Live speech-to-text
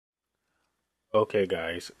Okay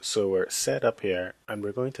guys, so we're set up here and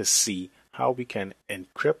we're going to see how we can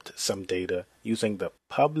encrypt some data using the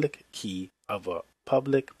public key of a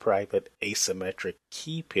public-private asymmetric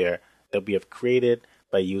key pair that we have created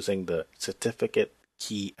by using the certificate,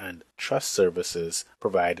 key, and trust services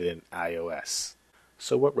provided in iOS.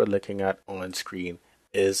 So what we're looking at on screen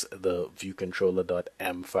is the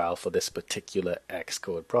viewcontroller.m file for this particular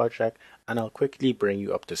Xcode project, and I'll quickly bring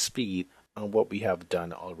you up to speed on what we have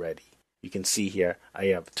done already. You can see here I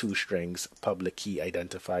have two strings, public key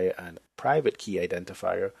identifier and private key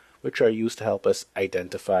identifier, which are used to help us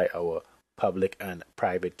identify our public and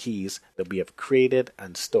private keys that we have created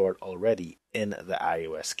and stored already in the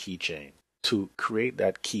iOS keychain. To create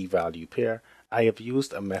that key value pair, I have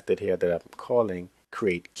used a method here that I'm calling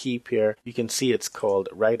create key pair. You can see it's called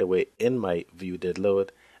right away in my view did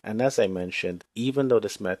load. And as I mentioned, even though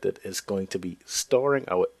this method is going to be storing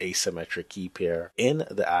our asymmetric key pair in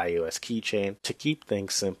the iOS keychain, to keep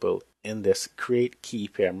things simple, in this create key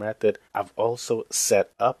pair method, I've also set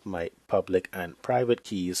up my public and private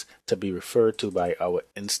keys to be referred to by our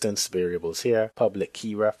instance variables here, public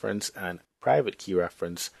key reference and private key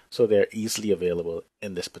reference, so they're easily available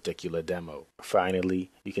in this particular demo. Finally,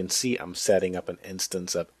 you can see I'm setting up an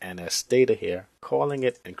instance of NSData here, calling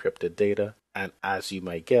it encrypted data, and as you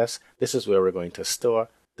might guess, this is where we're going to store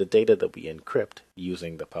the data that we encrypt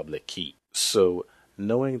using the public key. So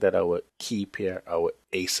knowing that our key pair, our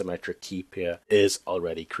asymmetric key pair is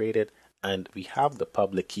already created, and we have the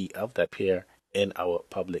public key of that pair in our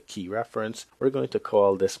public key reference, we're going to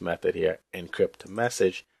call this method here encrypt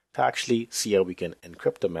message to actually see how we can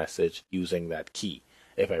encrypt a message using that key.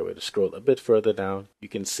 If I were to scroll a bit further down, you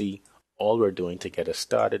can see all we're doing to get us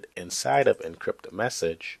started inside of encrypt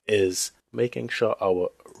message is making sure our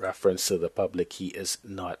reference to the public key is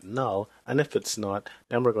not null, and if it's not,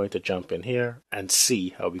 then we're going to jump in here and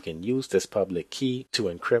see how we can use this public key to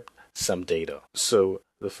encrypt some data. So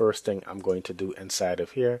the first thing I'm going to do inside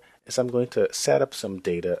of here is I'm going to set up some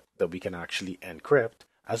data that we can actually encrypt,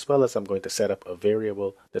 as well as I'm going to set up a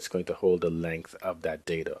variable that's going to hold the length of that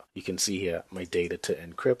data. You can see here my data to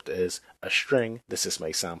encrypt is a string. This is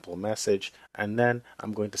my sample message, and then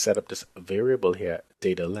I'm going to set up this variable here,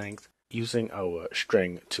 data length, using our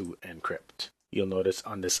string to encrypt. You'll notice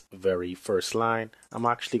on this very first line, I'm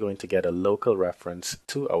actually going to get a local reference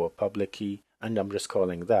to our public key, and I'm just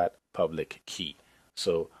calling that public key.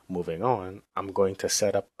 So moving on, I'm going to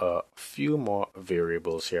set up a few more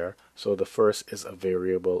variables here. So the first is a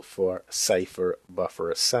variable for cipher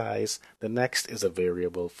buffer size. The next is a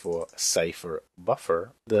variable for cipher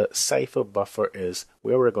buffer. The cipher buffer is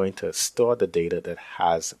where we're going to store the data that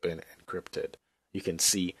has been encrypted. You can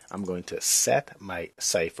see I'm going to set my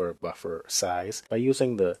cipher buffer size by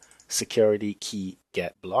using the security key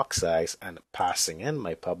get block size and passing in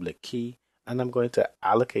my public key, and I'm going to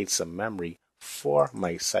allocate some memory for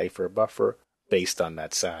my cipher buffer based on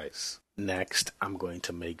that size. Next, I'm going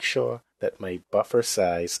to make sure that my buffer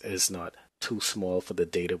size is not too small for the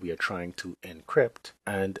data we are trying to encrypt,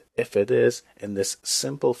 and if it is, in this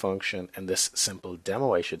simple function, in this simple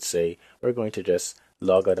demo I should say, we're going to just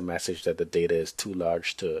log out a message that the data is too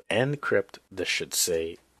large to encrypt, this should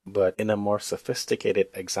say. But in a more sophisticated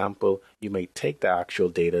example, you may take the actual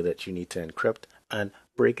data that you need to encrypt and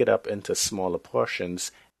break it up into smaller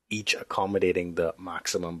portions, each accommodating the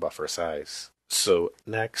maximum buffer size. So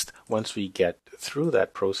next, once we get through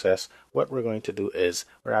that process, what we're going to do is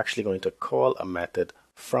we're actually going to call a method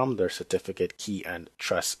from their certificate, key, and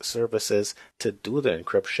trust services to do the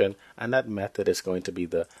encryption, and that method is going to be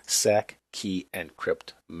the sec key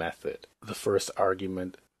encrypt method. The first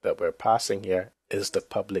argument that we're passing here is the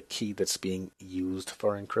public key that's being used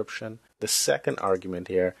for encryption. The second argument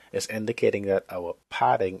here is indicating that our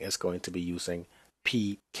padding is going to be using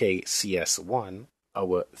PKCS1.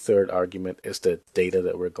 Our third argument is the data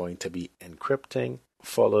that we're going to be encrypting,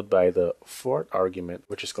 followed by the fourth argument,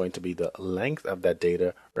 which is going to be the length of that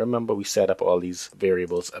data. Remember, we set up all these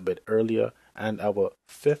variables a bit earlier, and our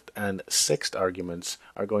fifth and sixth arguments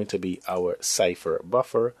are going to be our cipher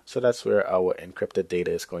buffer. So that's where our encrypted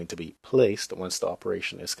data is going to be placed once the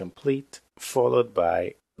operation is complete, followed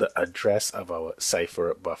by the address of our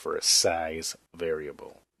cipher buffer size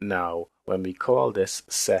variable. Now, when we call this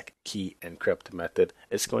sec key encrypt method,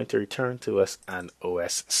 it's going to return to us an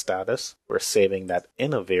OS status. We're saving that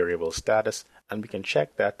in a variable status, and we can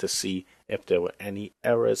check that to see if there were any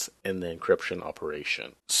errors in the encryption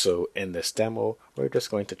operation. So in this demo, we're just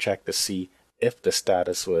going to check to see if the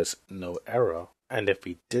status was no error. And if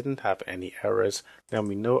we didn't have any errors, then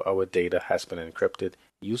we know our data has been encrypted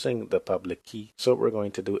using the public key. So what we're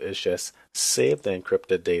going to do is just save the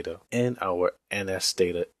encrypted data in our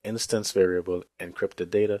NSData instance variable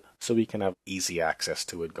encrypted data so we can have easy access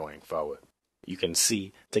to it going forward. You can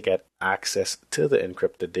see to get access to the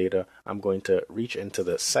encrypted data, I'm going to reach into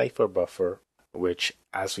the cipher buffer, which,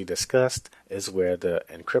 as we discussed, is where the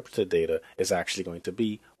encrypted data is actually going to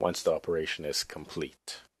be once the operation is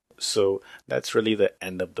complete. So that's really the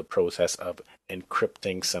end of the process of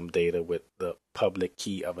encrypting some data with the public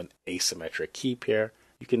key of an asymmetric key pair.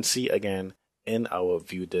 You can see again in our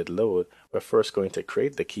viewDidLoad, we're first going to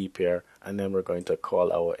create the key pair and then we're going to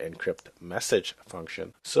call our encrypt message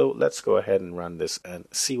function. So let's go ahead and run this and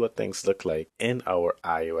see what things look like in our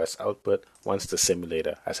iOS output once the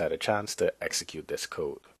simulator has had a chance to execute this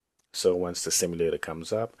code. So once the simulator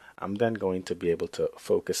comes up, I'm then going to be able to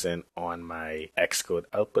focus in on my Xcode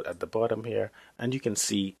output at the bottom here. And you can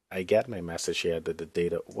see I get my message here that the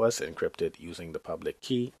data was encrypted using the public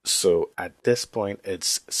key. So at this point,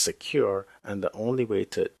 it's secure. And the only way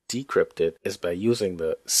to decrypt it is by using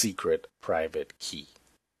the secret private key.